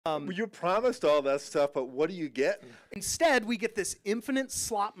You promised all that stuff, but what do you get? Instead, we get this infinite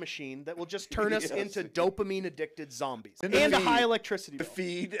slot machine that will just turn us into dopamine-addicted zombies. And a high electricity bill. The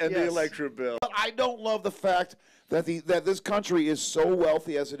feed and the electric bill. But I don't love the fact that that this country is so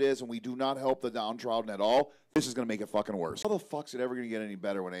wealthy as it is, and we do not help the downtrodden at all. This is going to make it fucking worse. How the fuck's it ever going to get any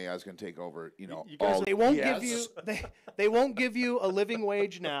better when AI is going to take over? You know, they won't give you they won't give you a living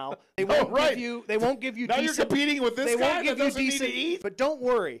wage now. They won't give you. They won't give you. Now you're competing with this guy that doesn't need to eat. But don't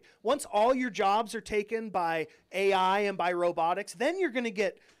worry. Once all your jobs are taken by AI and by robotics, then you're going to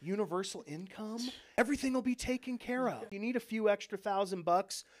get universal income. Everything will be taken care of. You need a few extra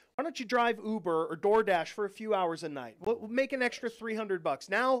 $1,000. Why don't you drive Uber or DoorDash for a few hours a night? We'll make an extra $300.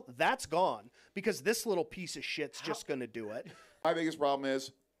 Now that's gone because this little piece of shit's just going to do it. My biggest problem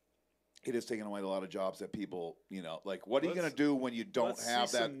is it is taking away a lot of jobs that people, you know, like what are you going to do when you don't have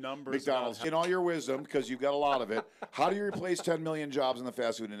that McDonald's? In all your wisdom, because you've got a lot of it, how do you replace 10 million jobs in the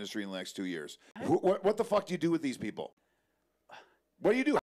fast food industry in the next 2 years? What the fuck do you do with these people? What do you do?